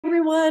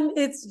everyone,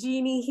 it's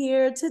Jeannie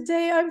here.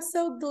 Today I'm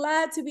so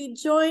glad to be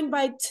joined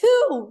by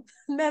two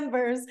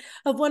members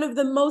of one of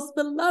the most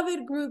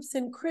beloved groups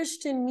in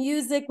Christian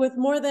music with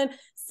more than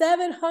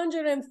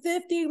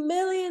 750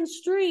 million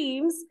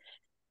streams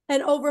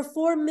and over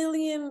 4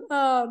 million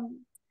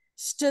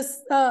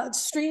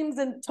streams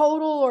in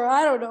total, or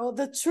I don't know.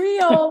 The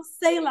trio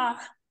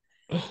Selah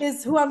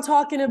is who I'm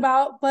talking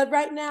about. But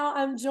right now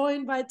I'm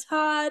joined by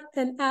Todd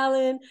and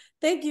Alan.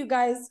 Thank you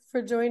guys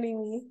for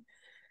joining me.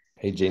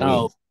 Hey, Jamie.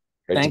 Oh,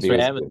 Great to thanks be for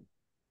with having. you.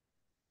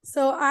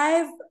 So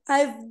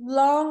I've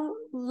long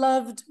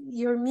loved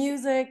your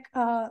music,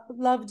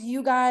 loved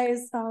you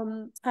guys.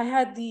 I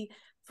had the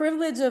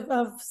privilege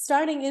of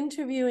starting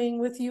interviewing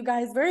with you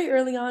guys very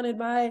early on in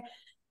my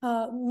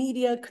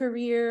media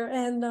career,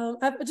 and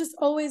I've just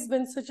always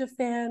been such a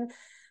fan.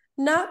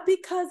 Not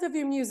because of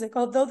your music,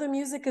 although the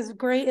music is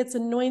great, it's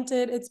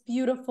anointed, it's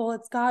beautiful,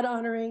 it's God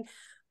honoring.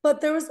 But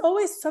there was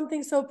always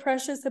something so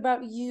precious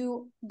about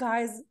you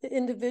guys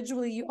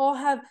individually. You all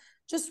have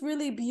just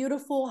really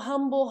beautiful,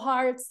 humble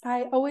hearts.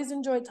 I always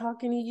enjoyed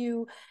talking to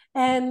you,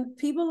 and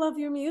people love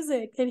your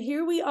music. And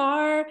here we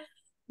are,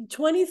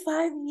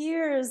 25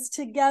 years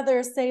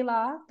together.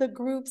 Selah, the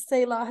group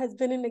Selah, has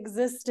been in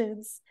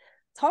existence.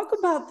 Talk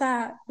about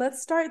that.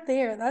 Let's start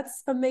there.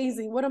 That's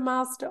amazing. What a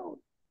milestone.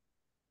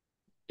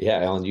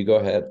 Yeah, Alan, you go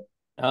ahead.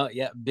 Oh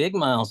yeah, big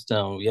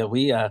milestone. Yeah,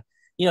 we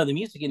the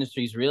music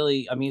industry is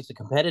really, I mean, it's a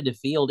competitive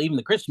field. Even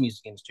the Christian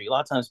music industry. A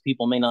lot of times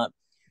people may not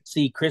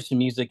see Christian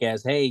music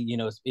as, hey,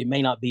 it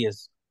may not be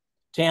as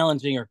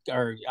challenging or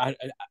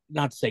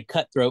not to say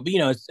cutthroat, but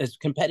as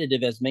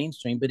competitive as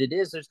mainstream. But it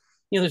is.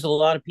 There's a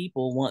lot of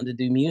people wanting to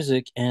do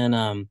music, and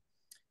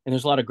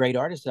there's a lot of great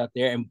artists out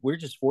there, and we're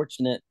just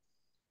fortunate,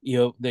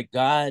 that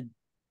God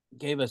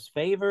gave us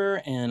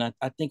favor, and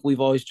I think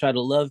we've always tried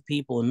to love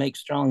people and make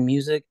strong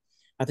music.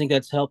 I think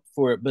that's helped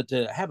for it. But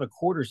to have a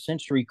quarter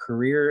century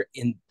career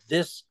in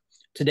this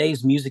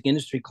today's music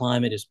industry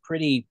climate is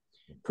pretty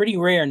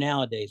rare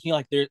nowadays.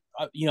 I'll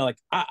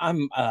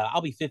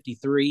be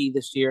 53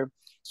 this year.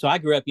 So I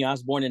grew up, I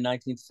was born in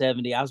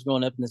 1970. I was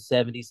growing up in the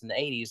 70s and the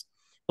 80s.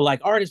 But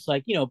like artists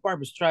like,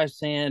 Barbara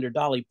Streisand or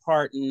Dolly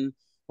Parton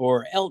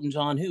or Elton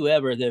John,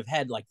 whoever, that have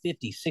had like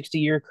 50,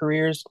 60-year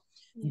careers,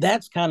 Yeah.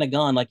 that's kind of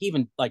gone. Like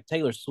even like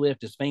Taylor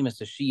Swift, as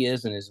famous as she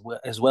is and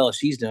as well as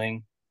she's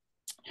doing,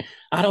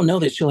 I don't know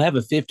that she'll have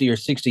a 50 or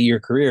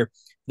 60-year career.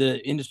 The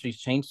industry's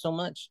changed so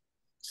much.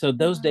 So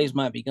those Wow. days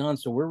might be gone.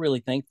 So we're really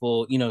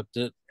thankful,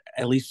 to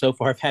at least so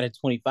far I've had a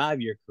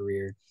 25-year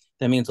career.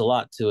 That means a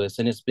lot to us.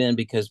 And it's been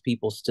because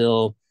people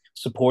still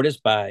support us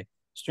by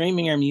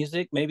streaming our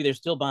music. Maybe they're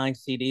still buying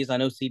CDs. I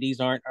know CDs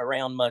aren't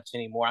around much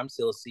anymore. I'm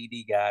still a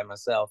CD guy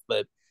myself,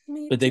 but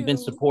Me they've been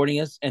too.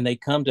 supporting us, and they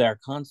come to our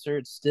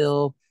concerts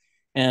still.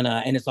 And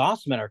it's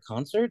awesome at our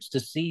concerts to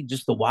see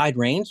just the wide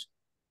range.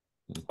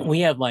 We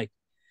have like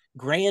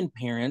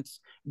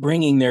grandparents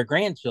bringing their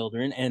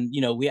grandchildren, and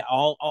we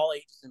all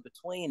ages in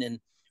between, and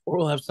or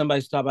we'll have somebody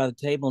stop by the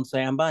table and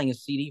say, I'm buying a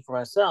CD for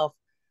myself,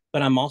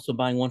 but I'm also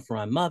buying one for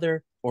my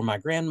mother or my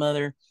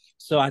grandmother.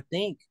 So I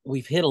think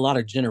we've hit a lot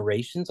of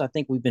generations. I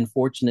think we've been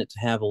fortunate to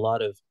have a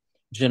lot of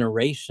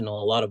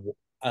generational,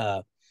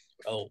 uh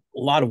a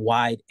lot of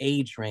wide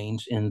age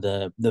range in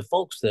the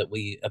folks that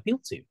we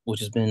appeal to, which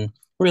has been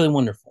really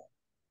wonderful.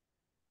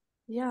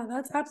 Yeah,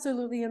 that's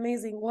absolutely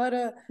amazing. What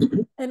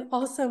an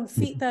awesome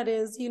feat that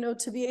is,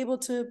 to be able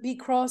to be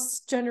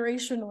cross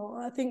generational.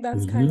 I think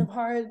that's kind Mm-hmm. of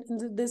hard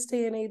in this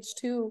day and age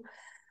too.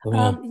 Oh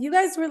yeah, You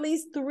guys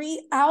released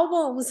 3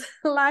 albums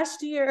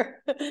last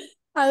year.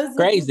 I was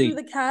looking through crazy.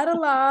 the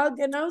catalog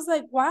and I was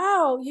like,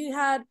 wow, you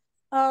had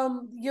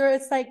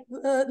it's like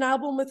an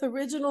album with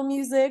original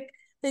music,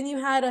 then you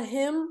had a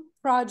hymn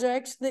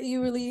project that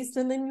you released,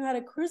 and then you had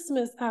a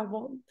Christmas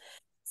album.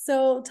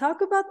 So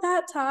talk about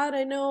that, Todd.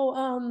 I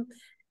know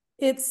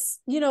it's,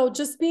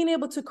 just being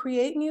able to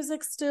create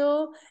music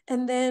still,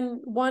 and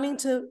then wanting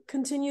to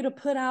continue to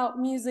put out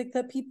music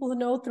that people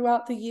know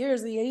throughout the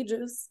years, the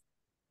ages.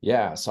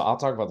 Yeah, so I'll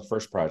talk about the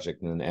first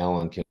project, and then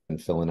Alan can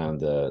fill in on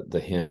the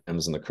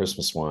hymns and the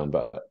Christmas one.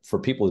 But for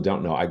people who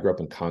don't know, I grew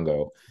up in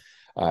Congo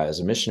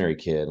as a missionary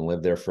kid and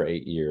lived there for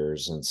 8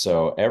 years. And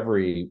so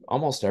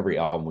almost every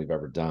album we've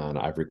ever done,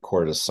 I've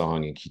recorded a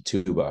song in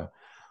Kituba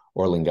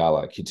or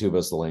Lingala. Kituba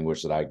is the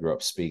language that I grew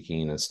up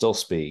speaking and still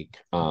speak.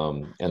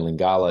 And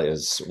Lingala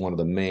is one of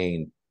the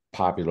main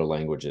popular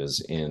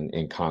languages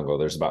in Congo.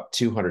 There's about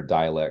 200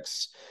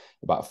 dialects,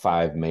 about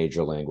five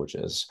major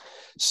languages.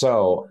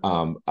 So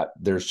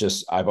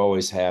I've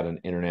always had an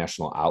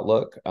international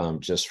outlook,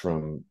 just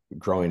from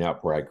growing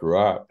up where I grew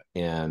up,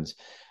 and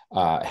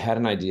had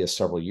an idea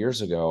several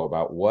years ago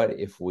about what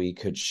if we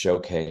could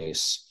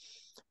showcase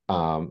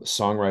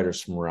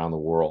songwriters from around the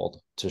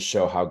world to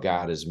show how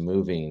God is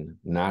moving,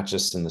 not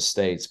just in the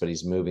States, but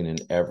he's moving in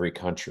every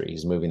country.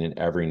 He's moving in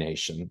every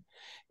nation.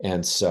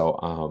 And so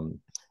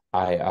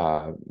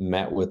I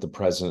met with the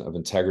president of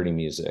Integrity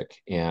Music,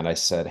 and I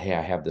said, hey,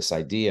 I have this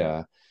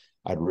idea.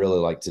 I'd really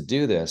like to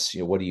do this.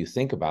 What do you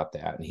think about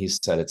that? And he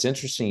said, it's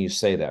interesting you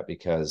say that,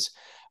 because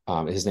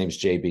His name's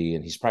JB,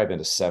 and he's probably been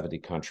to 70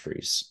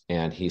 countries.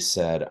 And he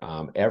said,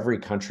 every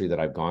country that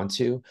I've gone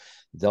to,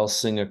 they'll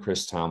sing a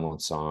Chris Tomlin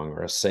song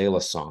or a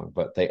Selah song,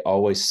 but they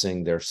always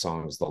sing their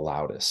songs the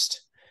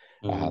loudest.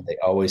 They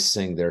always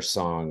sing their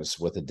songs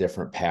with a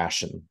different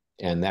passion.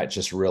 And that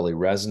just really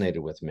resonated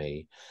with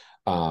me.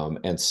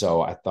 And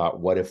so I thought,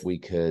 what if we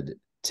could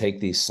take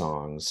these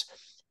songs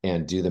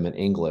and do them in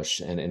English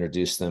and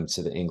introduce them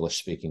to the English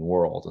speaking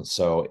world? And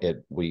so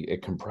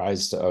it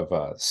comprised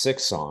of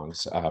 6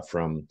 songs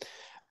from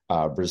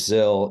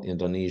Brazil,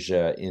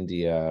 Indonesia,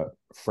 India,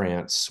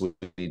 France,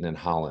 Sweden, and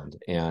Holland.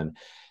 And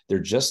they're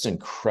just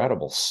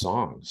incredible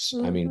songs.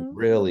 I mean,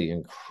 really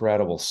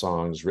incredible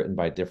songs written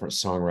by different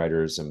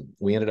songwriters. And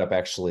we ended up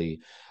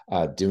actually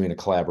doing a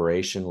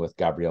collaboration with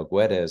Gabriel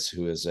Guedes,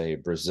 who is a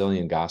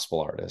Brazilian gospel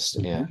artist.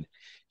 And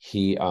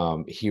he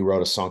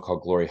wrote a song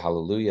called Glory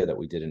Hallelujah that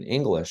we did in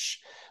English.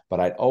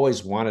 But I'd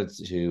always wanted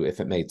to, if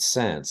it made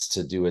sense,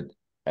 to do it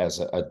as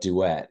a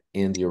duet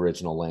in the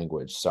original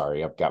language.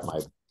 Sorry,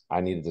 I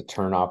needed to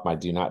turn off my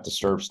do not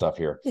disturb stuff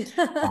here.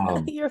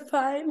 You're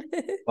fine.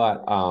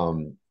 But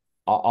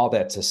all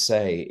that to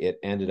say, it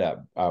ended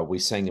up, we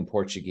sang in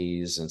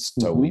Portuguese. And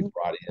so we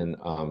brought in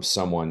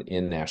someone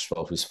in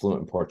Nashville who's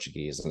fluent in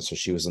Portuguese. And so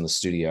she was in the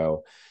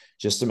studio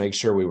just to make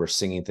sure we were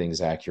singing things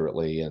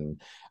accurately.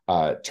 And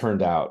it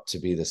turned out to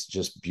be this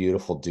just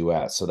beautiful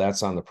duet. So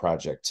that's on the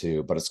project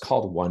too, but it's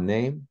called One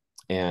Name.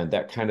 And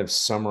that kind of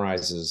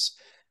summarizes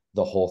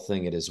the whole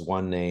thing. It is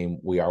one name.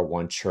 We are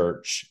one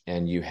church,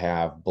 and you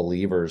have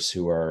believers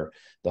who are,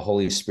 the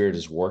Holy Spirit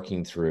is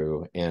working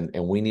through, and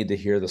we need to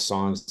hear the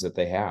songs that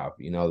they have,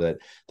 you know, that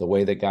the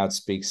way that God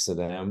speaks to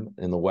them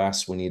in the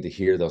West, we need to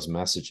hear those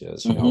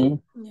messages, you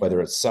know,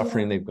 whether it's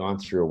suffering they've gone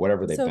through or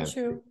whatever they've been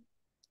through.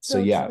 So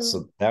yeah,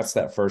 so that's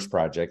that first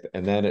project.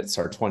 And then it's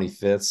our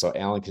 25th. So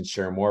Alan can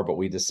share more, but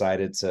we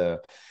decided to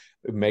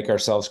make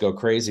ourselves go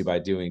crazy by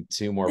doing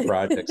 2 more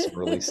projects and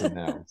releasing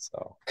them.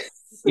 So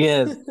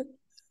yes.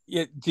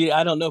 Yeah, gee,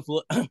 I don't know if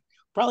we'll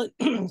probably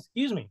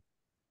excuse me,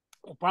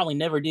 we'll probably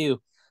never do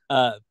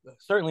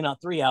certainly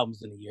not 3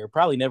 albums in a year,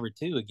 probably never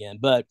 2 again,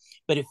 but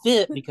it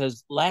fit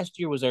because last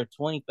year was our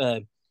 20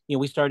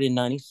 we started in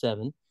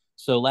 97,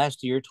 so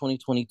last year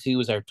 2022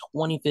 was our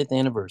 25th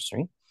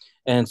anniversary.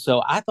 And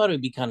so I thought it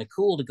would be kind of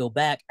cool to go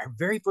back. Our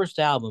very first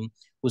album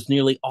was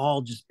nearly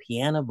all just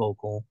piano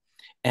vocal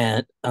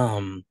and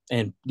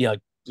yeah,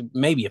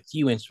 maybe a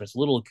few instruments, a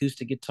little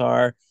acoustic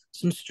guitar,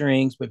 some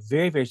strings, but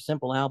very, very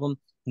simple album,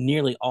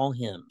 nearly all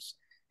hymns.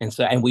 And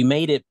so, and we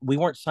made it, we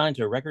weren't signed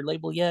to a record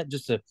label yet.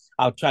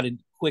 I'll try to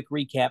quick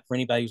recap for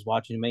anybody who's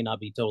watching who may not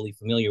be totally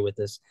familiar with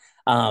this.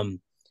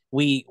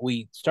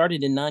 We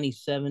started in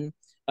 97.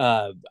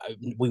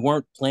 We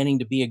weren't planning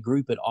to be a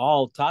group at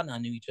all. Todd and I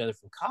knew each other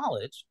from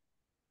college,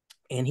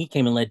 and he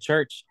came and led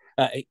church,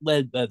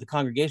 led the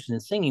congregation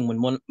in singing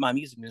when my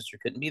music minister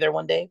couldn't be there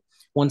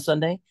one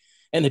Sunday.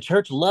 And the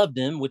church loved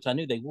him, which I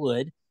knew they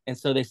would. And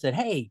so they said,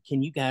 hey,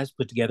 can you guys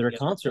put together a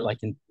concert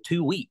like in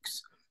 2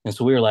 weeks? And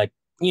so we were like,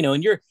 you know,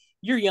 and you're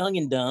young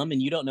and dumb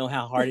and you don't know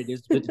how hard it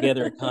is to put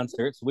together a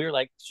concert. So we were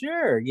like,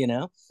 sure, you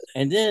know.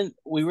 And then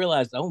we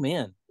realized, oh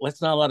man,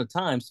 that's not a lot of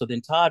time. So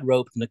then Todd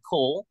roped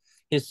Nicole,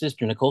 his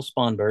sister, Nicole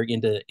Sponberg,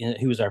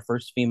 who was our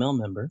first female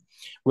member,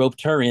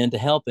 roped her in to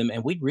help him.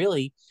 And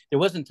there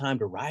wasn't time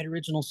to write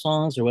original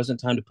songs. There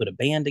wasn't time to put a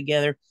band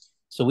together.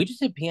 So we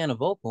just did piano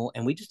vocal,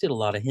 and we just did a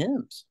lot of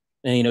hymns.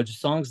 And, you know, just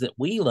songs that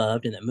we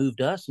loved and that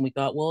moved us. And we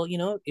thought, well, you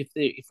know, if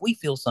we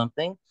feel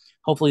something,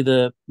 hopefully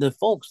the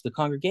folks, the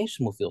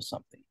congregation will feel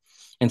something.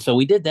 And so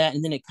we did that.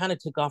 And then it kind of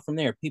took off from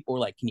there. People were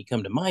like, can you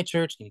come to my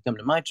church? Can you come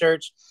to my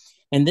church?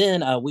 And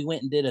then we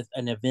went and did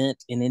an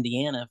event in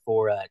Indiana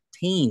for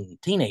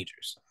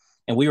teenagers.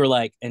 And we were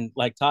like, and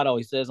like Todd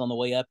always says on the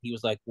way up, he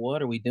was like,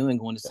 what are we doing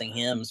going to sing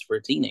hymns for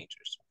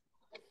teenagers?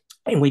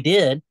 And we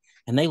did,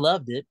 and they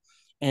loved it.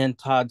 And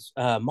Todd's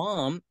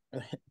mom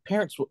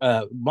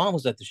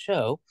was at the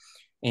show,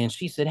 and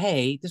she said,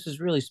 hey, this is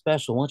really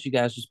special. Why don't you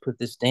guys just put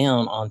this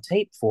down on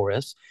tape for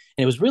us?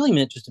 And it was really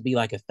meant just to be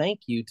like a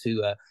thank you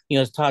to, you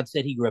know, as Todd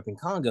said, he grew up in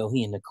Congo.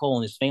 He and Nicole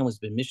and his family's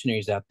been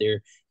missionaries out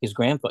there. His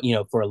grandfather, you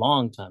know, for a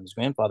long time, his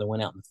grandfather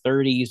went out in the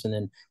 30s, and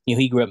then, you know,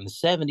 he grew up in the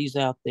 70s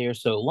out there.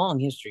 So long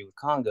history with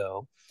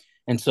Congo.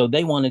 And so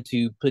they wanted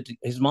to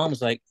his mom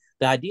was like,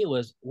 the idea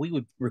was we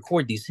would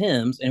record these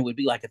hymns and it would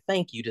be like a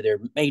thank you to their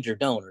major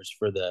donors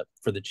for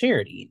the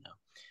charity, you know.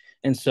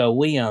 And so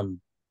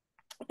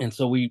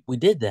we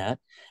did that.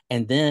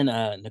 And then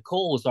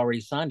Nicole was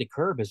already signed to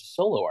Curb as a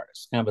solo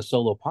artist, kind of a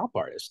solo pop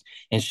artist.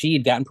 And she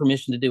had gotten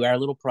permission to do our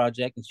little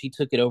project, and she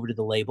took it over to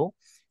the label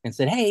and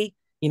said, hey,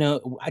 you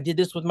know, I did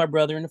this with my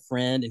brother and a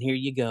friend, and here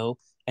you go.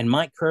 And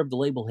Mike Curb, the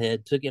label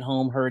head, took it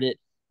home, heard it.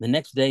 The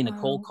next day,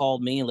 Nicole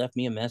called me and left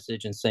me a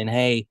message and saying,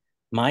 hey,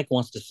 Mike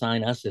wants to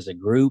sign us as a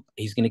group.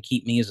 He's going to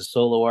keep me as a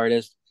solo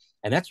artist.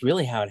 And that's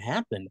really how it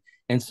happened.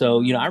 And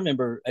so, you know, I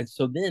remember, and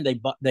so then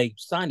they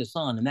signed us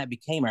on, and that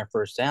became our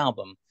first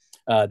album.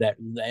 That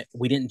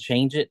we didn't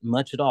change it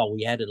much at all.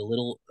 We added a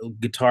little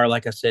guitar,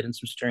 like I said, and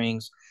some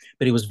strings,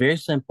 but it was very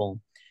simple.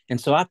 And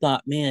so I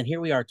thought, man,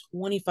 here we are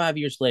 25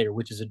 years later,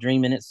 which is a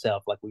dream in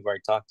itself, like we've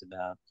already talked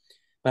about.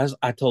 But as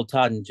I told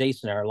Todd and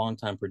Jason, our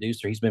longtime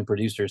producer, he's been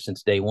producer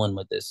since day one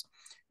with this.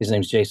 His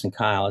name's Jason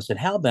Kyle. I said,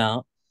 how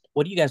about,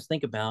 what do you guys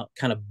think about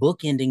kind of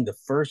bookending the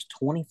first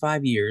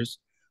 25 years?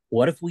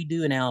 What if we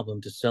do an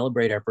album to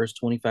celebrate our first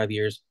 25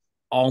 years,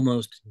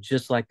 almost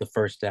just like the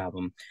first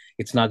album?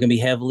 It's not going to be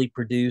heavily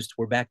produced.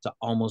 We're back to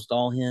almost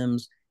all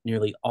hymns,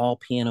 nearly all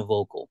piano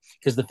vocal.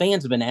 Because the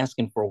fans have been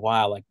asking for a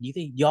while, like,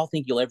 y'all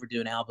think you'll ever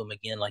do an album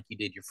again like you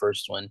did your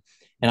first one?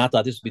 And I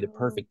thought this would be the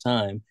perfect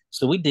time.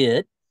 So we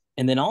did.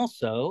 And then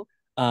also,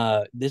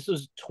 this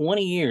was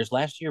 20 years.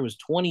 Last year was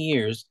 20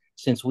 years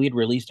since we had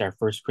released our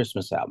first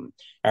Christmas album.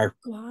 Our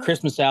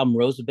Christmas album,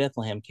 Rose of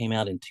Bethlehem, came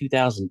out in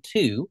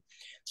 2002.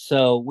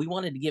 So we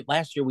wanted to give,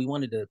 last year, we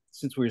wanted to,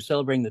 since we were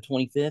celebrating the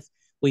 25th,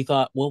 we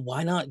thought, well,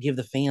 why not give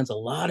the fans a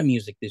lot of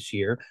music this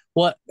year?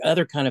 What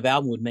other kind of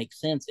album would make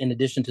sense in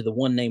addition to the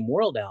One Name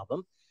World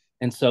album?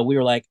 And so we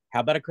were like,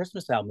 how about a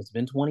Christmas album? It's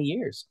been 20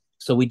 years.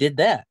 So we did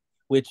that,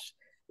 which,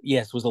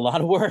 yes, was a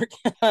lot of work.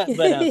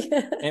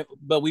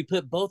 But we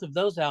put both of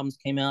those albums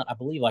came out, I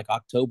believe, like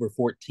October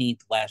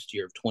 14th last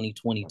year of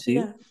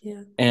 2022.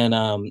 Yeah.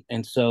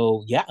 And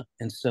so, yeah.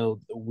 And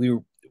so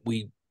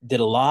we did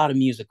a lot of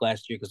music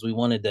last year because we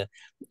wanted to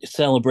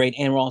celebrate.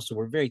 And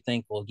we're very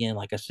thankful, again,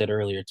 like I said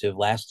earlier, to have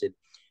lasted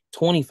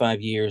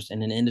 25 years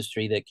in an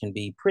industry that can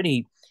be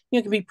pretty,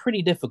 can be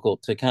pretty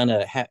difficult to kind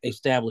of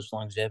establish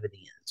longevity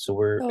in. So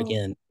we're,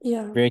 again,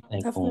 very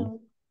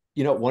thankful.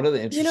 Definitely. One of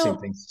the interesting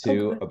things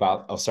too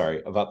about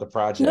the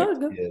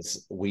project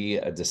is we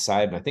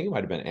decided, and I think it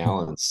might have been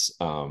Alan's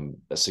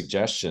a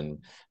suggestion,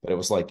 but it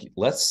was like,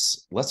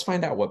 let's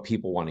find out what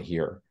people want to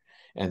hear.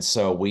 And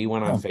so we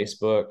went on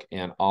Facebook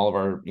and all of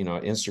our,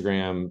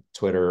 Instagram,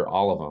 Twitter,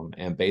 all of them,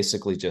 and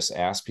basically just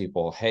asked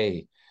people,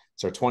 hey,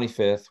 it's our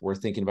 25th. We're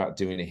thinking about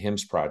doing a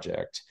hymns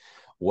project.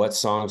 What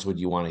songs would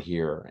you want to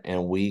hear?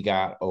 And we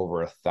got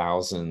over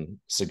 1,000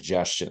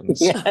 suggestions.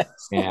 Yes.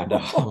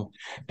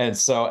 And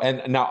so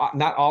now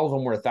not all of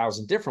them were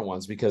 1,000 different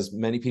ones, because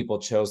many people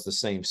chose the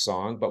same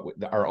song, but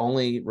our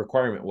only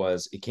requirement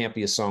was it can't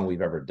be a song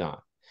we've ever done.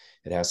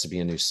 It has to be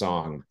a new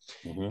song.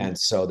 Mm-hmm. And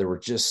so there were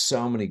just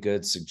so many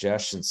good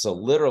suggestions. So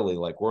literally,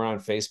 like, we're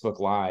on Facebook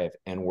Live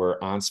and we're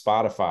on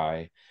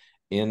Spotify.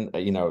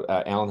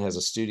 Alan has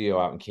a studio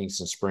out in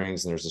Kingston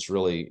Springs, and there's this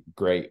really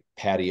great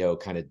patio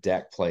kind of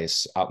deck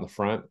place out in the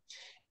front,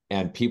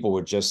 and people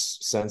would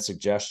just send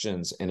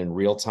suggestions, and in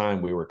real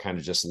time we were kind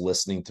of just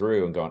listening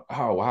through and going,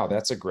 oh wow,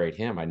 that's a great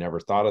hymn, I never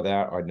thought of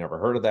that, or I'd never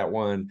heard of that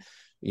one,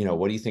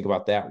 what do you think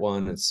about that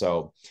one? And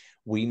so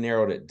we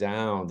narrowed it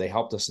down. They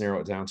helped us narrow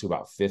it down to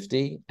about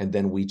 50. And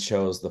then we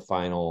chose the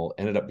final,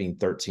 ended up being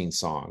 13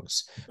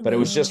 songs. But it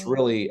was just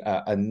really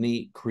a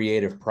neat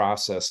creative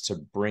process to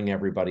bring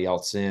everybody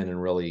else in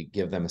and really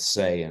give them a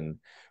say in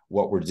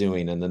what we're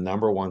doing. And the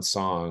number one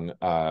song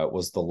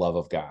was The Love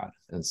of God.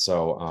 And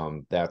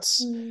so that's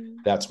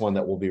one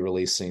that we'll be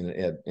releasing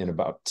in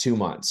about 2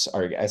 months,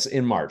 or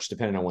in March,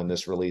 depending on when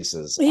this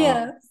releases.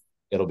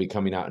 It'll be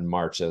coming out in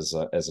March as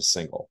a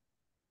single.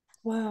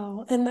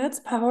 Wow. And that's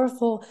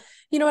powerful.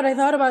 You know what I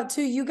thought about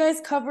too? You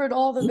guys covered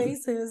all the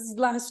bases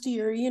last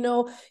year.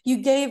 You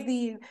gave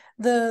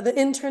the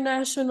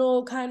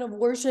international kind of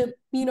worship,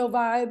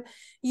 vibe.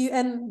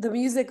 And the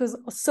music was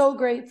so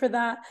great for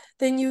that.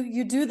 Then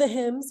you do the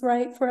hymns,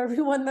 right? For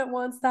everyone that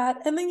wants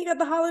that. And then you got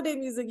the holiday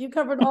music. You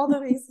covered all the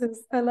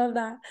bases. I love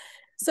that.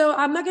 So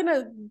I'm not going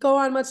to go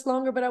on much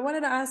longer, but I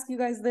wanted to ask you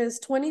guys this: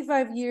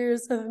 25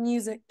 years of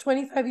music,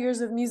 25 years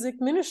of music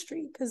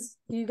ministry, because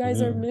you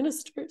guys are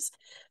ministers.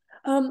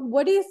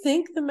 What do you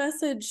think the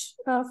message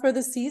for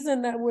the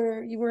season that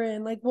you were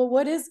in? Like, well,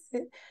 what is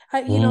it?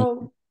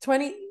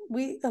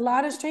 A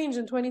lot has changed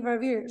in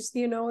 25 years.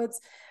 It's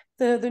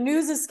the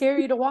news is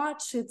scary to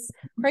watch. It's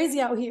crazy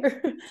out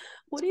here.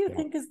 What do you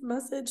think is the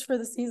message for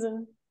the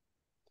season?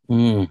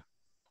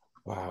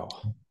 Wow.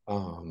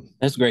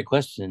 That's a great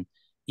question.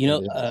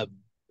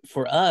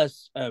 For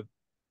us,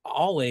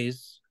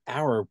 always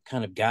our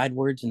kind of guide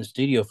words in the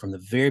studio from the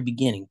very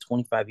beginning,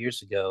 25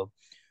 years ago,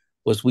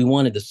 was we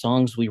wanted the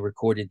songs we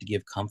recorded to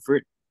give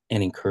comfort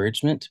and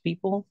encouragement to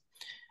people.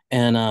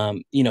 And,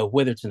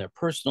 whether it's in their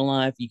personal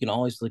life, you can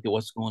always look at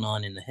what's going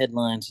on in the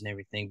headlines and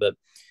everything. But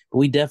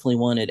we definitely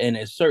wanted, and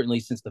it's certainly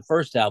since the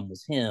first album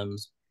was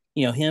hymns,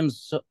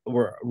 hymns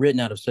were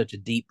written out of such a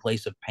deep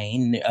place of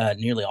pain.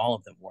 Nearly all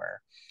of them were.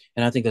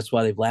 And I think that's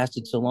why they've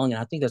lasted so long.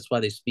 And I think that's why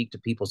they speak to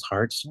people's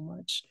hearts so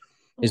much,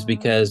 is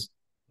because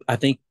I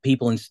think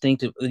people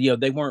instinctively,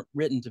 they weren't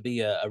written to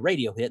be a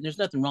radio hit. And there's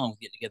nothing wrong with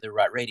getting together to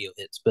write radio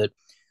hits, but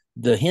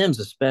the hymns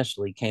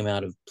especially came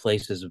out of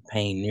places of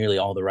pain, nearly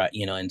all the right,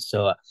 and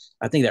so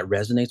I think that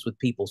resonates with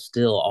people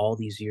still all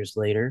these years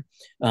later.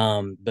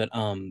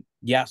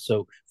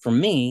 So for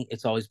me,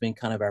 it's always been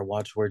kind of our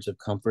watchwords of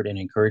comfort and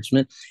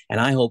encouragement. And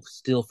I hope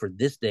still for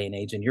this day and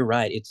age, and you're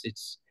right,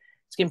 it's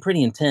getting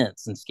pretty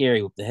intense and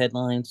scary with the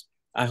headlines.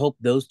 I hope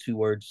those two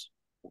words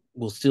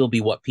will still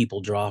be what people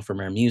draw from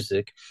our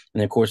music.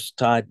 And of course,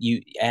 Todd,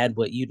 you add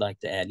what you'd like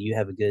to add. You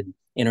have a good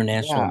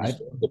international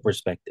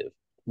perspective.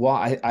 Well,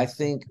 I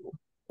think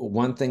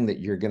one thing that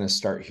you're going to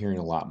start hearing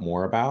a lot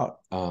more about,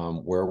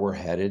 where we're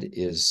headed,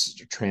 is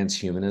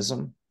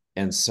transhumanism.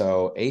 And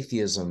so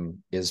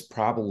atheism is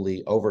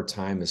probably over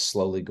time is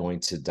slowly going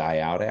to die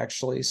out,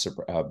 actually, so,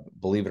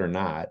 believe it or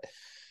not.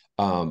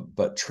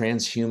 But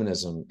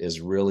transhumanism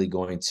is really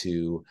going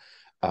to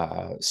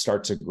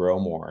start to grow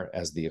more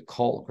as the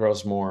occult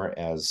grows more,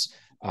 as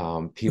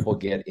people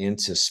get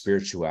into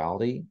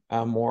spirituality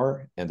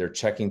more, and they're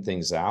checking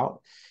things out.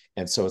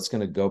 And so it's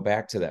going to go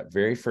back to that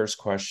very first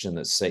question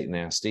that Satan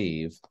asked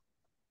Eve.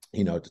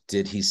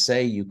 Did he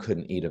say you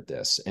couldn't eat of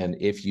this? And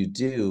if you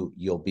do,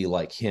 you'll be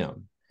like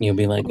him. You'll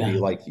be like,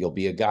 You'll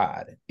be a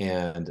god.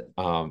 And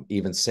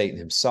even Satan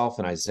himself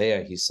in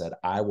Isaiah, he said,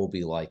 I will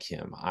be like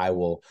him. I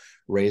will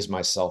raise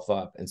myself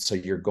up. And so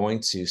you're going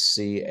to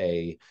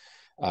see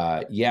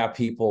yeah,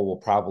 people will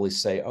probably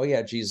say, oh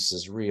yeah, Jesus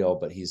is real,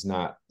 but he's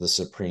not the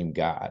supreme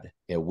God.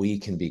 And we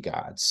can be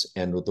gods.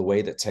 And with the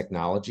way that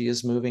technology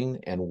is moving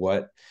and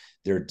what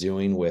they're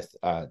doing with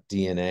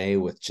DNA,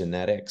 with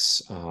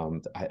genetics,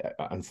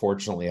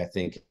 unfortunately, I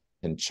think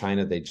in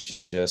China, they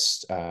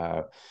just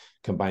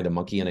combined a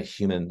monkey and a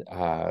human,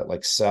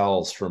 like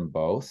cells from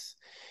both.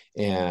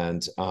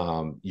 And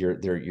you're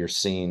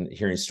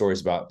hearing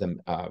stories about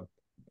them.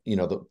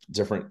 The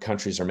different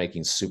countries are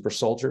making super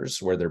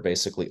soldiers where they're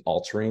basically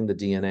altering the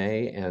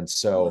DNA. And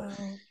so Wow.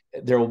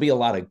 there will be a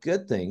lot of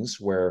good things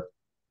where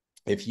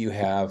if you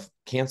have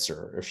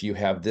cancer, if you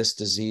have this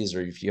disease,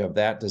 or if you have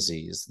that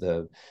disease,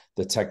 the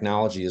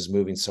technology is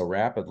moving so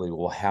rapidly,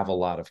 we'll have a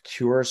lot of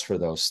cures for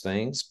those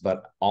things.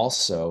 But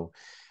also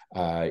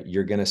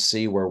you're going to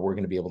see where we're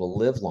going to be able to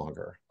live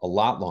longer, a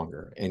lot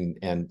longer.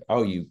 And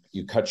oh, you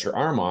cut your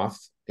arm off,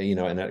 in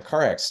a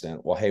car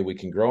accident. Well, hey, we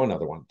can grow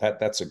another one.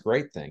 That's a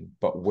great thing.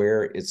 But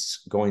where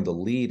it's going to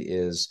lead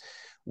is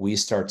we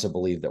start to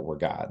believe that we're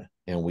God,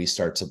 and we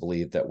start to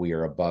believe that we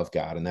are above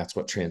God. And that's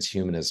what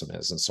transhumanism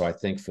is. And so I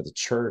think for the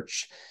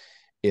church,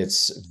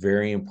 it's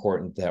very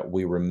important that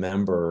we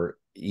remember,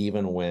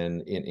 even when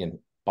in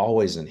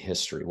always in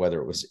history, whether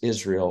it was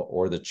Israel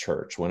or the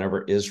church,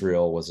 whenever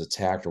Israel was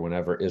attacked or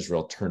whenever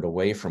Israel turned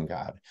away from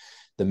God,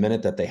 the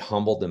minute that they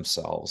humbled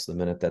themselves, the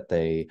minute that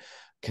they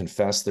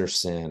confessed their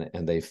sin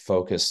and they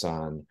focused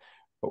on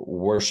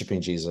worshiping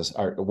Jesus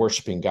or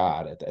worshiping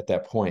God at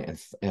that point,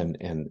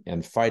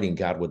 and fighting,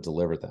 God would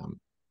deliver them.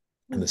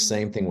 And the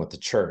same thing with the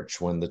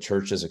church. When the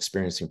church is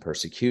experiencing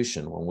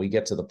persecution, when we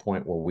get to the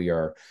point where we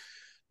are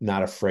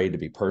not afraid to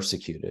be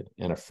persecuted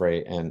and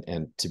afraid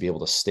and to be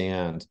able to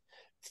stand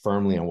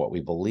firmly on what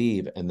we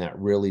believe, and that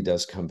really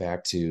does come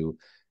back to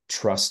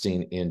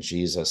trusting in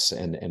Jesus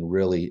and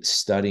really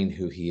studying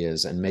who he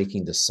is and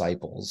making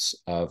disciples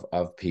of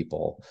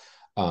people.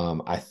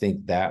 I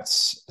think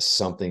that's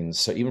something.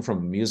 So even from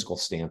a musical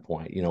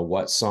standpoint,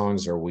 what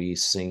songs are we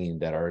singing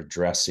that are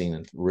addressing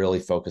and really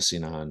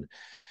focusing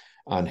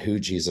on who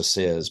Jesus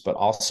is? But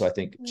also, I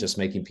think just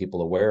making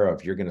people aware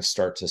of, you're going to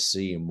start to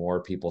see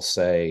more people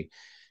say,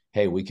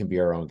 hey, we can be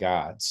our own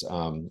gods.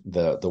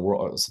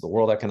 The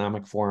World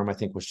Economic Forum, I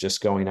think, was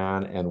just going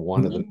on, and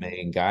one of the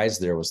main guys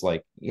there was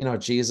like,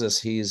 Jesus,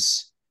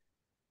 he's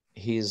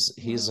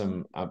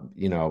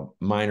a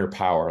minor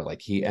power,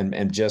 like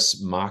and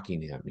just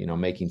mocking him,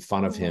 making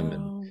fun of him,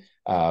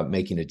 and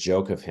making a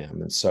joke of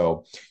him. And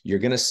so you're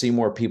going to see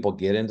more people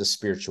get into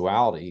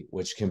spirituality,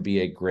 which can be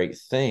a great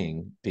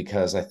thing,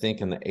 because I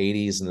think in the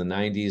 80s and the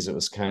 90s it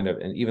was kind of,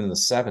 and even in the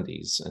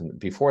 70s and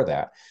before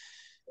that,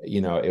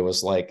 it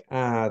was like,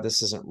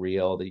 this isn't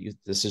real,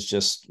 this is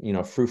just,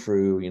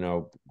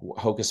 frou-frou,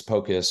 hocus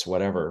pocus,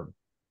 whatever,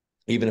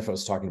 even if I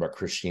was talking about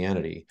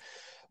Christianity.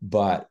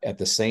 But at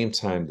the same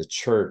time, the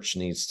church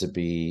needs to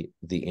be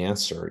the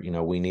answer.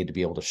 We need to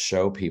be able to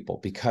show people,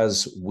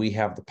 because we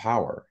have the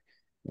power.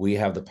 We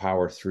have the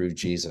power through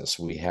Jesus.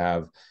 We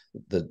have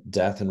the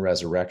death and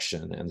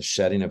resurrection and the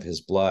shedding of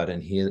his blood,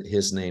 and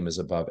his name is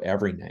above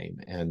every name.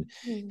 And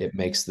it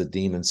makes the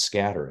demons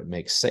scatter. It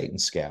makes Satan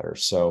scatter.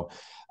 So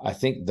I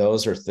think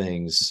those are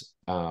things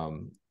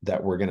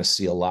that we're going to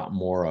see a lot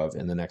more of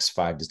in the next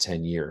 5 to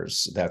 10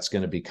 years. That's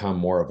going to become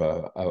more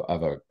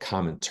of a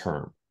common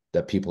term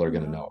that people are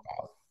going to know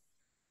about.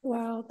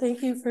 Wow,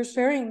 thank you for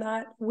sharing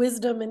that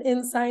wisdom and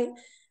insight.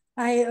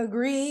 I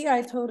agree.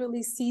 I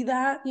totally see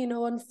that,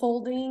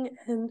 unfolding.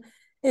 And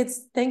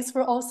thanks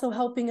for also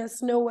helping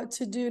us know what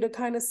to do to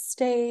kind of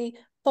stay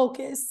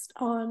focused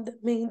on the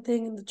main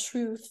thing and the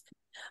truth.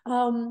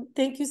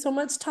 Thank you so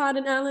much, Todd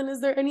and Alan.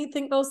 Is there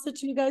anything else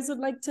that you guys would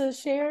like to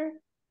share?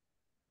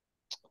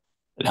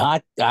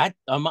 I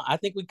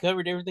think we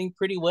covered everything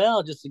pretty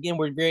well. Just again,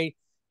 we're very,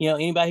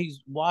 anybody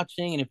who's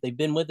watching, and if they've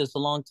been with us a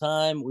long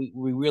time, we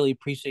really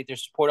appreciate their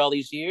support all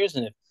these years.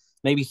 And if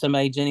maybe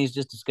somebody, Jenny, is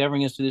just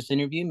discovering us through this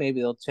interview, maybe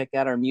they'll check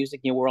out our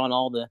music. We're on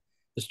all the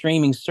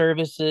streaming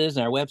services,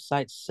 and our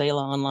website,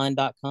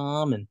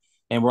 selahonline.com,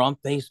 and we're on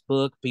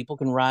Facebook. People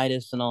can write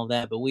us and all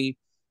that, but we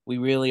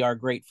really are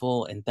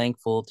grateful and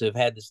thankful to have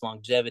had this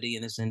longevity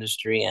in this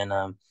industry. And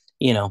and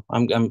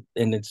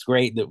it's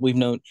great that we've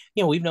known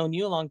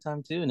you a long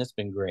time too, and it's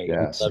been great.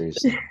 Yeah,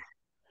 seriously.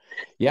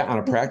 Yeah, on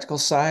a practical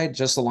side,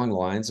 just along the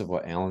lines of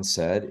what Alan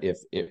said, if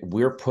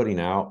we're putting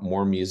out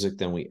more music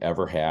than we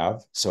ever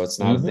have, so it's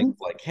not a thing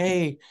Mm-hmm. like,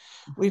 hey,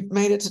 we've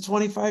made it to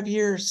 25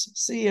 years.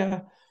 See ya.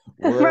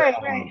 We're Right,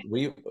 right.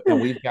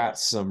 we've got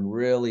some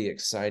really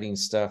exciting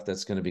stuff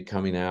that's going to be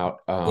coming out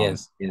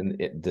Yes. in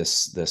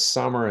this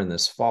summer and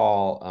this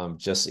fall.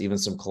 Just even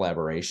some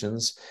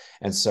collaborations.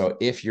 And so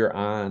if you're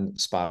on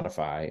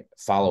Spotify,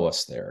 follow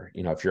us there.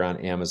 You know, if you're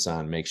on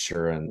Amazon, make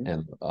sure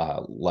and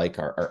like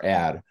our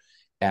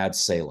add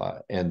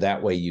Selah, and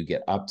that way you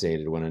get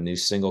updated when a new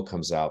single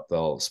comes out.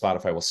 They'll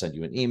Spotify will send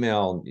you an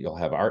email. You'll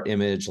have our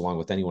image along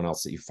with anyone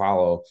else that you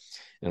follow,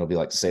 and it'll be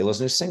like Selah's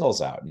new singles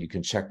out. You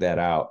can check that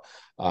out.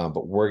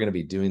 But we're going to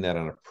be doing that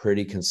on a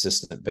pretty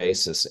consistent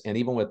basis. And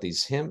even with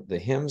the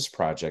hymns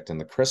project and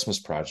the Christmas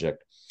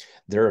project,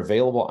 they're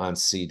available on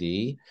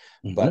CD.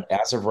 Mm-hmm. But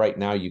as of right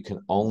now, you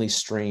can only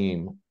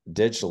stream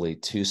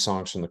digitally 2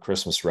 songs from the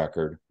Christmas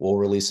record. We'll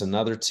release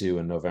another 2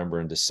 in November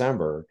and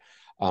December.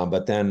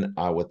 But then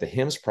with the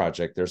hymns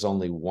project, there's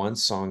only 1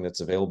 song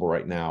that's available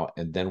right now.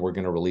 And then we're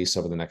going to release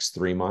over the next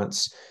 3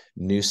 months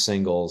new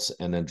singles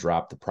and then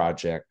drop the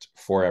project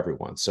for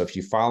everyone. So if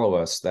you follow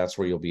us, that's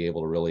where you'll be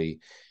able to really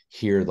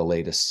hear the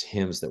latest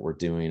hymns that we're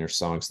doing or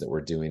songs that we're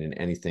doing and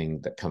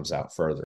anything that comes out further.